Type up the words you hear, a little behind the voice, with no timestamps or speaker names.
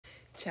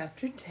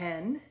Chapter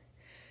 10.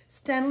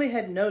 Stanley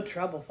had no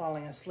trouble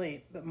falling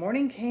asleep, but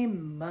morning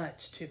came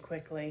much too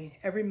quickly.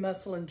 Every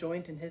muscle and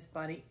joint in his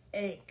body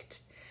ached.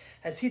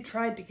 As he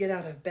tried to get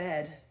out of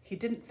bed, he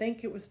didn't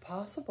think it was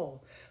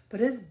possible, but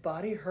his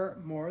body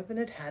hurt more than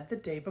it had the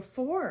day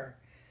before.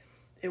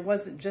 It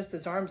wasn't just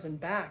his arms and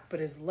back, but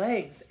his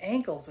legs,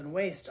 ankles, and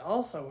waist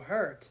also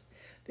hurt.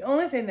 The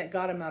only thing that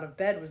got him out of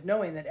bed was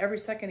knowing that every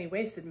second he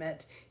wasted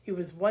meant he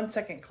was 1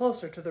 second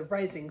closer to the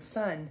rising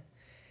sun.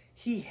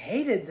 He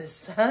hated the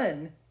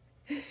sun.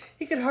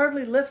 He could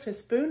hardly lift his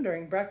spoon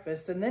during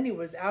breakfast, and then he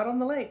was out on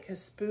the lake,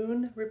 his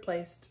spoon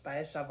replaced by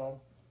a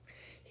shovel.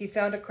 He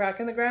found a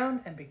crack in the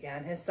ground and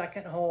began his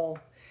second hole.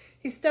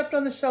 He stepped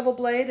on the shovel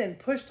blade and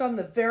pushed on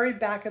the very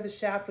back of the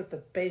shaft with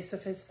the base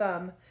of his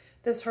thumb.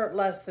 This hurt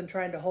less than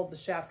trying to hold the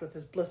shaft with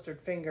his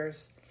blistered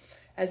fingers.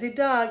 As he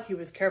dug, he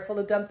was careful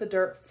to dump the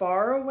dirt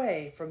far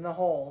away from the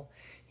hole.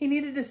 He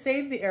needed to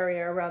save the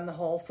area around the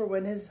hole for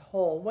when his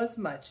hole was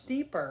much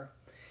deeper.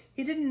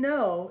 He didn't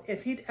know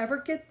if he'd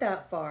ever get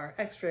that far.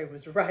 X-Ray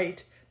was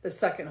right. The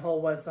second hole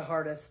was the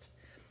hardest.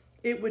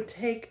 It would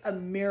take a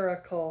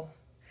miracle.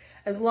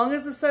 As long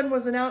as the sun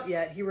wasn't out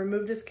yet, he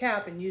removed his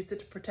cap and used it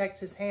to protect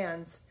his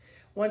hands.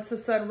 Once the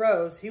sun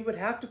rose, he would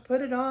have to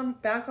put it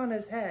back on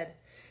his head.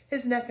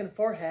 His neck and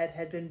forehead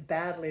had been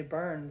badly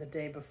burned the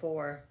day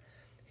before.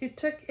 He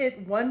took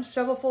it one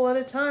shovelful at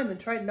a time and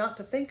tried not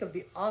to think of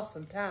the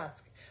awesome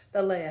task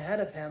that lay ahead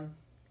of him.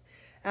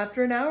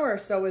 After an hour or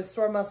so, his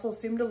sore muscles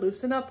seemed to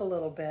loosen up a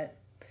little bit.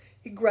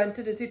 He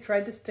grunted as he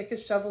tried to stick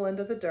his shovel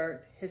into the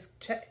dirt.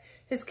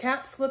 His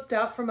cap slipped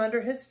out from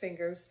under his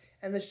fingers,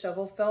 and the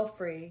shovel fell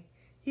free.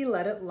 He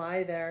let it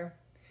lie there.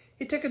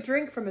 He took a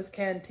drink from his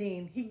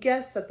canteen. He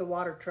guessed that the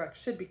water truck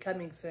should be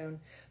coming soon,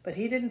 but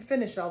he didn't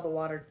finish all the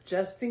water,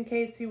 just in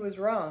case he was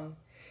wrong.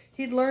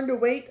 He'd learned to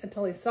wait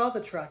until he saw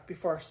the truck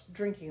before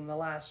drinking the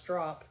last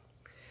drop.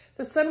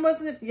 The sun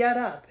wasn't yet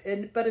up,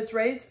 but its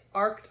rays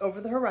arced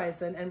over the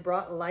horizon and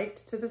brought light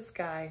to the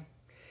sky.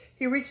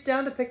 He reached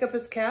down to pick up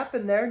his cap,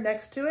 and there,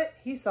 next to it,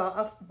 he saw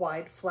a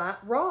wide, flat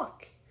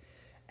rock.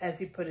 As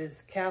he put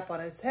his cap on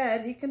his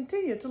head, he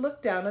continued to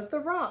look down at the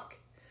rock.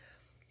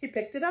 He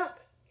picked it up.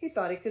 He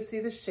thought he could see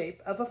the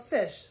shape of a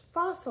fish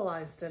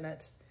fossilized in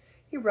it.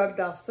 He rubbed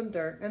off some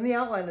dirt, and the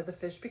outline of the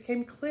fish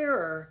became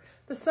clearer.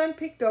 The sun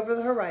peeked over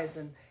the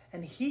horizon,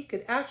 and he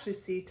could actually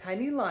see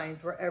tiny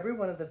lines where every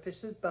one of the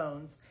fish's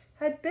bones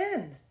had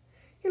been.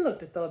 He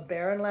looked at the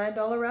barren land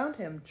all around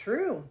him.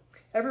 True,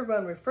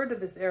 everyone referred to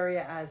this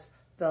area as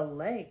the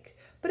lake,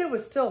 but it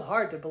was still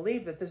hard to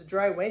believe that this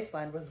dry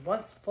wasteland was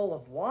once full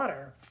of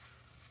water.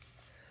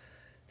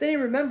 Then he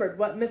remembered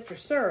what Mr.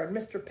 Sir and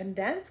Mr.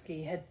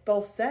 Pendanski had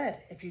both said.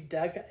 If he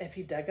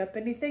dug up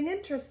anything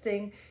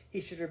interesting,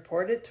 he should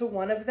report it to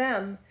one of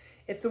them.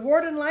 If the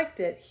warden liked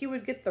it, he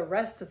would get the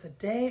rest of the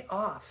day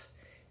off.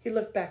 He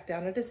looked back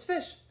down at his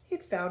fish.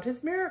 He'd found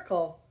his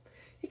miracle.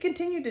 He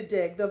continued to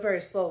dig, though very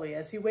slowly,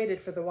 as he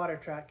waited for the water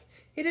truck.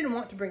 He didn't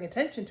want to bring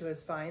attention to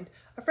his find,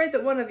 afraid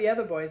that one of the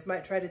other boys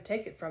might try to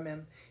take it from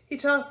him. He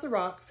tossed the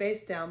rock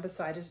face down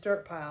beside his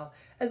dirt pile,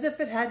 as if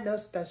it had no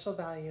special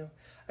value.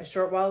 A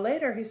short while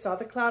later, he saw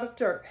the cloud of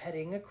dirt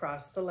heading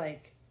across the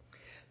lake.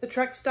 The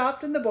truck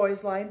stopped and the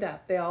boys lined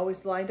up. They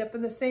always lined up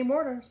in the same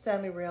order,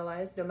 Stanley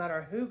realized, no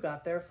matter who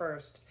got there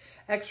first.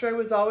 X-Ray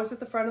was always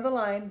at the front of the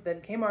line, then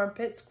came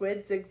Armpit,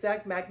 Squid,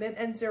 Zigzag, Magnet,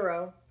 and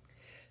Zero.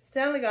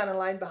 Stanley got in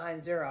line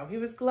behind Zero. He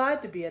was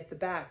glad to be at the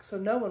back, so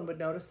no one would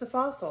notice the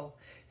fossil.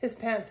 His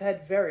pants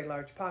had very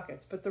large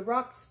pockets, but the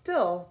rock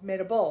still made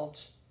a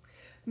bulge.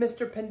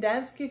 Mr.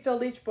 Pendanski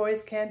filled each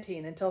boy's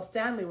canteen until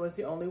Stanley was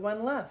the only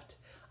one left.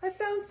 I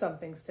found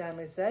something,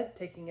 Stanley said,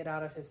 taking it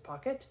out of his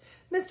pocket.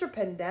 Mr.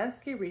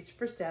 Pendanski reached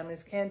for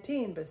Stanley's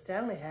canteen, but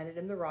Stanley handed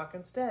him the rock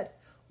instead.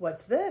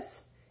 What's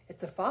this?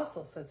 It's a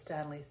fossil, said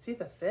Stanley. See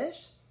the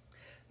fish?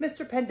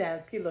 Mr.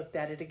 Pendanski looked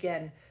at it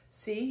again.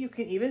 See, you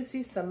can even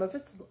see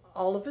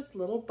all of its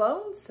little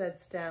bones, said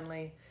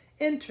Stanley.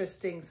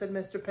 Interesting, said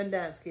Mr.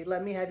 Pendanski.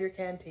 Let me have your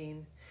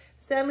canteen.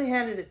 Stanley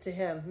handed it to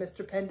him.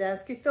 Mr.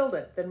 Pendanski filled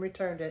it, then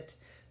returned it.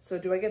 So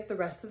do I get the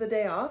rest of the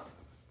day off?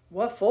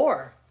 What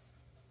for?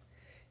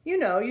 You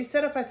know, you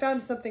said if I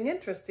found something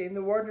interesting,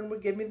 the warden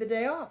would give me the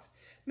day off.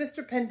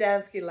 Mr.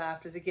 Pendanski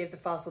laughed as he gave the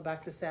fossil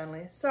back to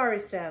Stanley. Sorry,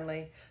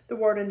 Stanley. The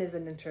warden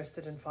isn't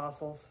interested in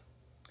fossils.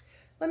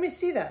 Let me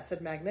see that,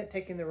 said Magnet,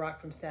 taking the rock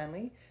from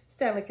Stanley.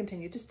 Stanley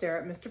continued to stare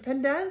at Mr.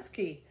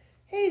 Pendanski.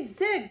 Hey,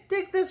 Zig,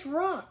 dig this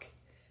rock.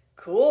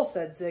 Cool,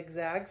 said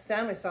Zigzag.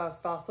 Stanley saw his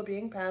fossil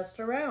being passed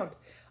around.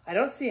 I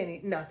don't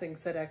see nothing,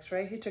 said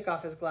X-Ray. He took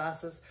off his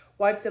glasses,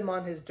 wiped them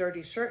on his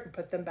dirty shirt, and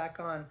put them back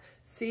on.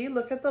 See,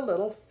 look at the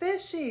little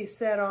fishy,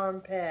 said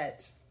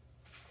Armpit.